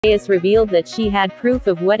has revealed that she had proof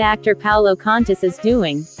of what actor Paolo Contis is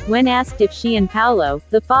doing, when asked if she and Paolo,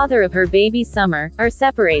 the father of her baby Summer, are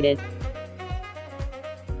separated.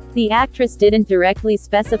 The actress didn't directly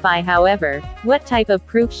specify, however, what type of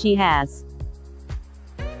proof she has.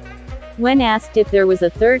 When asked if there was a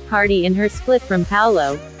third party in her split from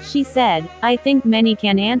Paolo, she said, "I think many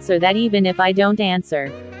can answer that even if I don't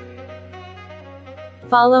answer."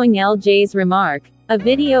 Following LJ's remark, a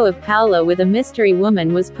video of Paolo with a mystery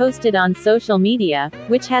woman was posted on social media,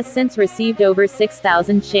 which has since received over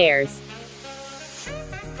 6,000 shares.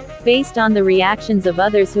 Based on the reactions of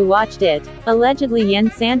others who watched it, allegedly Yen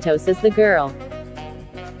Santos is the girl.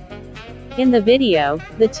 In the video,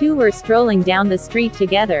 the two were strolling down the street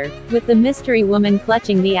together, with the mystery woman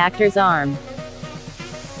clutching the actor's arm.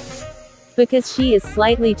 Because she is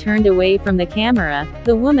slightly turned away from the camera,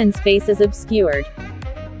 the woman's face is obscured.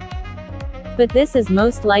 But this is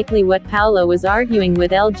most likely what Paolo was arguing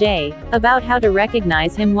with LJ, about how to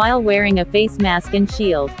recognize him while wearing a face mask and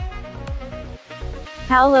shield.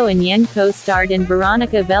 Paolo and Yen co-starred in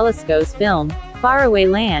Veronica Velasco's film, Faraway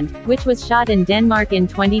Land, which was shot in Denmark in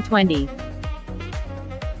 2020.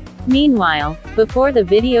 Meanwhile, before the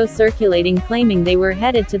video circulating claiming they were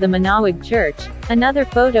headed to the Manawag church, another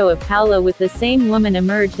photo of Paolo with the same woman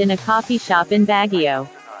emerged in a coffee shop in Baguio.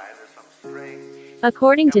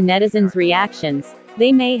 According to netizens' reactions,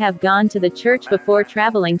 they may have gone to the church before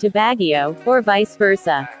traveling to Baguio, or vice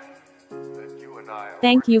versa.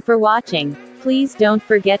 Thank you for watching. Please don't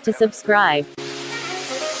forget to subscribe.